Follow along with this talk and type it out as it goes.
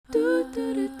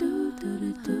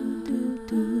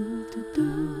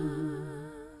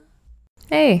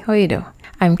Hey, how you do?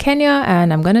 I'm Kenya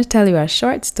and I'm going to tell you a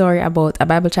short story about a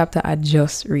Bible chapter I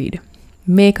just read.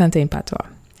 May contain patois.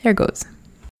 Here goes.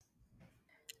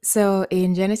 So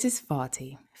in Genesis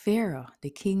 40, Pharaoh, the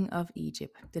king of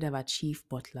Egypt, did have a chief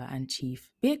butler and chief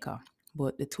baker,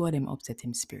 but the two of them upset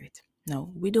him spirit.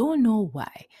 Now, we don't know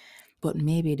why, but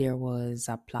maybe there was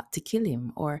a plot to kill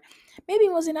him, or maybe he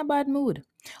was in a bad mood,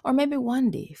 or maybe one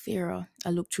day Pharaoh I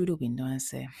looked through the window and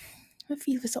say, I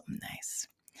feel for something nice.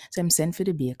 So I'm sent for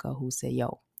the baker who say,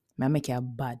 yo, I make you a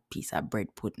bad piece of bread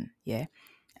pudding, yeah?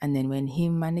 And then when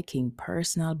him and the king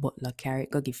personal butler carry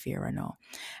it, go give Pharaoh now.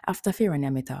 After Pharaoh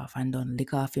name it off and done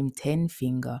lick off him 10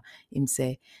 finger, him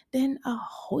say, then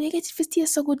how you get it to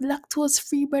taste so good lactose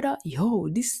free, brother? Yo,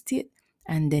 this it.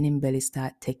 And then him belly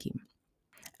start take him.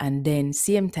 And then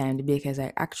same time the baker's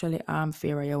like, actually,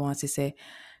 Pharaoh, you want to say,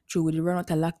 true, would you run out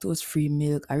of lactose free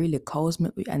milk? I really cows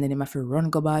milk, and then him have to run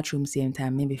go bathroom same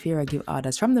time. Maybe Pharaoh give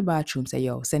orders from the bathroom, say,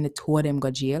 yo, send the two of them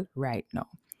go jail right now.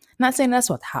 Not saying that's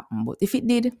what happened, but if it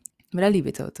did, but I leave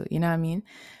it out, you know what I mean?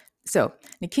 So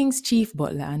the king's chief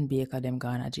butler and baker them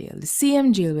gone to jail. The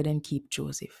same jail where them keep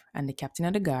Joseph, and the captain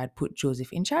of the guard put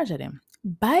Joseph in charge of them.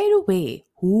 By the way,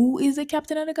 who is the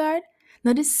captain of the guard?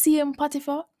 Now the same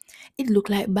Potiphar. It looked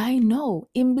like by now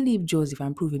him believed Joseph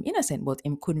and prove him innocent, but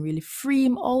him couldn't really free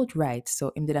him outright,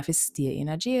 so him did have to stay in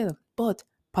a jail. But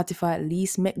Potiphar at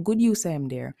least make good use of him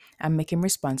there and make him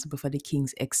responsible for the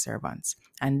king's ex-servants,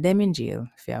 and them in jail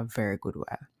for a very good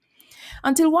while.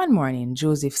 Until one morning,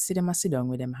 Joseph sit down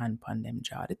with them hand upon them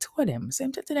jaw. The two of them,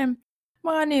 same to them,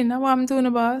 morning, how am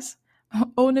doing, boss?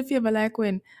 Only favor like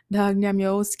when dog name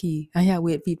your house key and you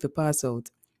wait for it to pass out.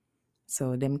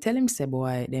 So them tell him say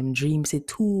boy, them dreams is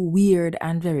too weird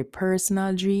and very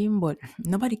personal dream, but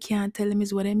nobody can tell him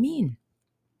is what I mean.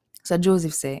 So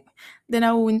Joseph say, then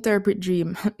I will interpret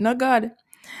dream. No God.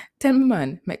 Tell me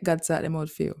man, make God sort them out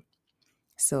for you.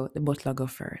 So the butler go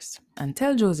first and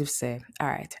tell Joseph say, all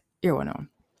right, here we know.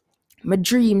 My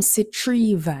dream see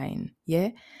tree vine, yeah?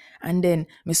 And then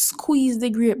me squeeze the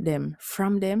grape them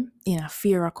from them in a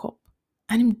fear cup.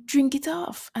 And him drink it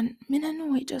off. And me no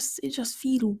know, it just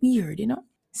feel weird, you know?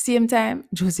 Same time,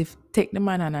 Joseph take the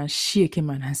man and shake him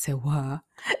and say, wow,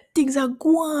 things are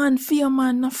going for you,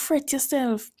 man. Not fret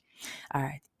yourself. All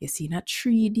right, you see, in a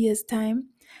 3 days' time,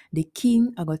 the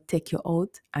king are going to take you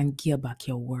out and give back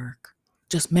your work.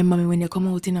 Just remember me when you come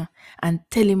out, and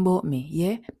tell him about me,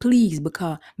 yeah? Please,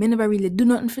 because me never really do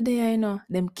nothing for them,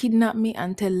 Them kidnap me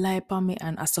and tell lie upon me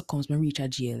and as comes me reach a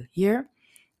jail, yeah?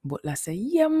 But I say,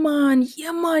 yeah, man,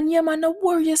 don't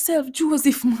worry yourself,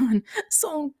 Joseph, man.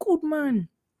 Sound good, man.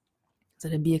 So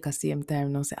the baker same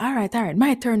time now say, all right,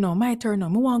 my turn now. Me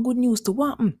want good news to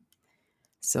want.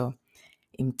 So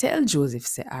him tell Joseph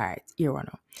say, all right, here one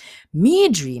now. Me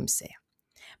dream say,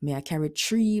 me I carry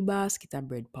 3 basket of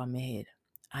bread on my head.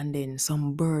 And then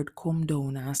some bird come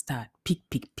down and start pick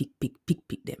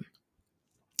them.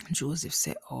 Joseph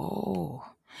say, oh,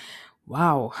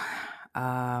 wow.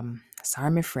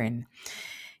 Sorry, my friend.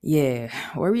 Yeah,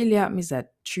 what really happened is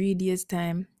that 3 days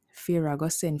time, Pharaoh go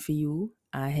send for you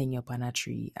and hang you up on a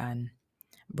tree and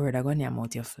bird are gonna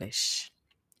out your flesh.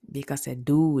 Because said,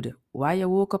 dude, why you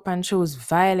woke up and chose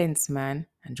violence, man?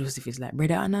 And Joseph is like,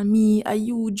 brother, and me, are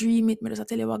you dream it? Me just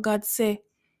tell you what God say.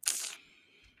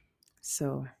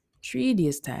 So 3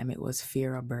 days time it was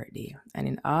Pharaoh's birthday, and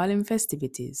in all him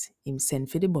festivities, him sent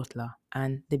for the butler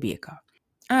and the baker.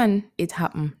 And it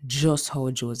happened just how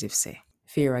Joseph say.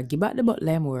 Pharaoh give back the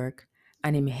butler him work,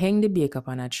 and him hang the baker up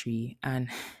on a tree, and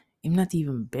him not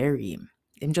even bury him.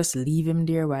 Him just leave him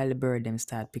there while the bird them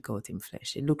start pick out him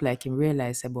flesh. It look like him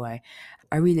realize, boy,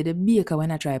 I really the baker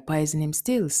when I try poison him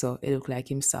still, so it look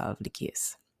like him solve the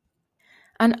case.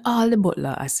 And all the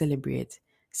butler I celebrate.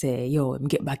 Say, yo, him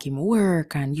get back him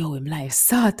work and yo, him life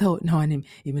sort out now and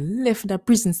him left the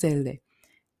prison cell there.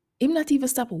 Him not even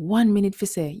stop 1 minute for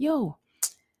say, yo,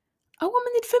 I want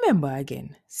minute to remember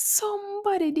again.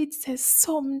 Somebody did say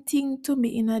something to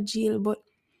me in a jail, but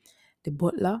the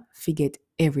butler forget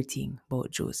everything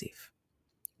about Joseph.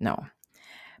 Now,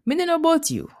 me don't know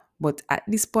about you, but at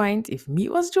this point, if me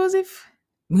was Joseph,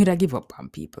 me would have give up on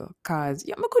people. Cause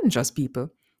yeah, me couldn't trust people.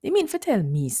 They mean for tell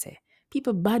me, say,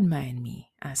 people bad mind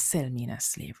me and sell me in a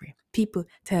slavery. People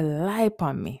tell lie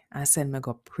upon me and send me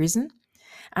go prison.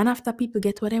 And after people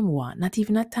get what them want, not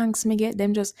even a thanks me get,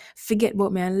 them just forget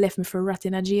about me and left me for rot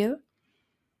in a jail.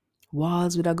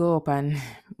 Walls would I go up and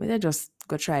would I just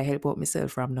go try help out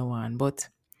myself from now on. But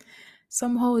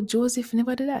somehow Joseph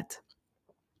never did that.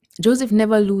 Joseph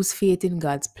never lose faith in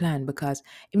God's plan because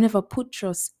he never put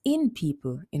trust in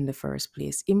people in the first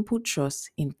place. He put trust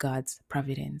in God's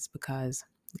providence because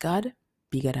God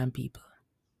bigger than people.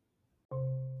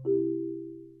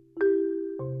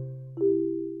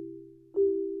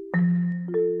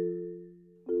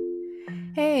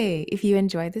 Hey, if you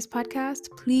enjoyed this podcast,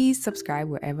 please subscribe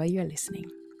wherever you're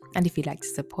listening. And if you'd like to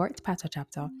support Patois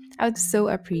Chapter, I would so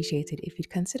appreciate it if you'd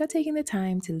consider taking the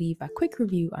time to leave a quick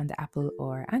review on the Apple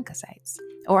or Anchor sites,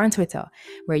 or on Twitter,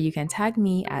 where you can tag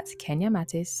me at Kenya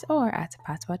Mattis or at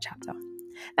Patois Chapter.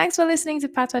 Thanks for listening to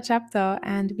Patois Chapter,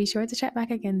 and be sure to check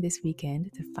back again this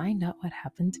weekend to find out what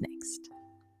happened next.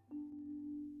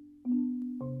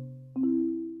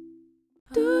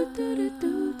 Do, do, do,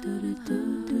 do, do,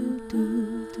 do, do.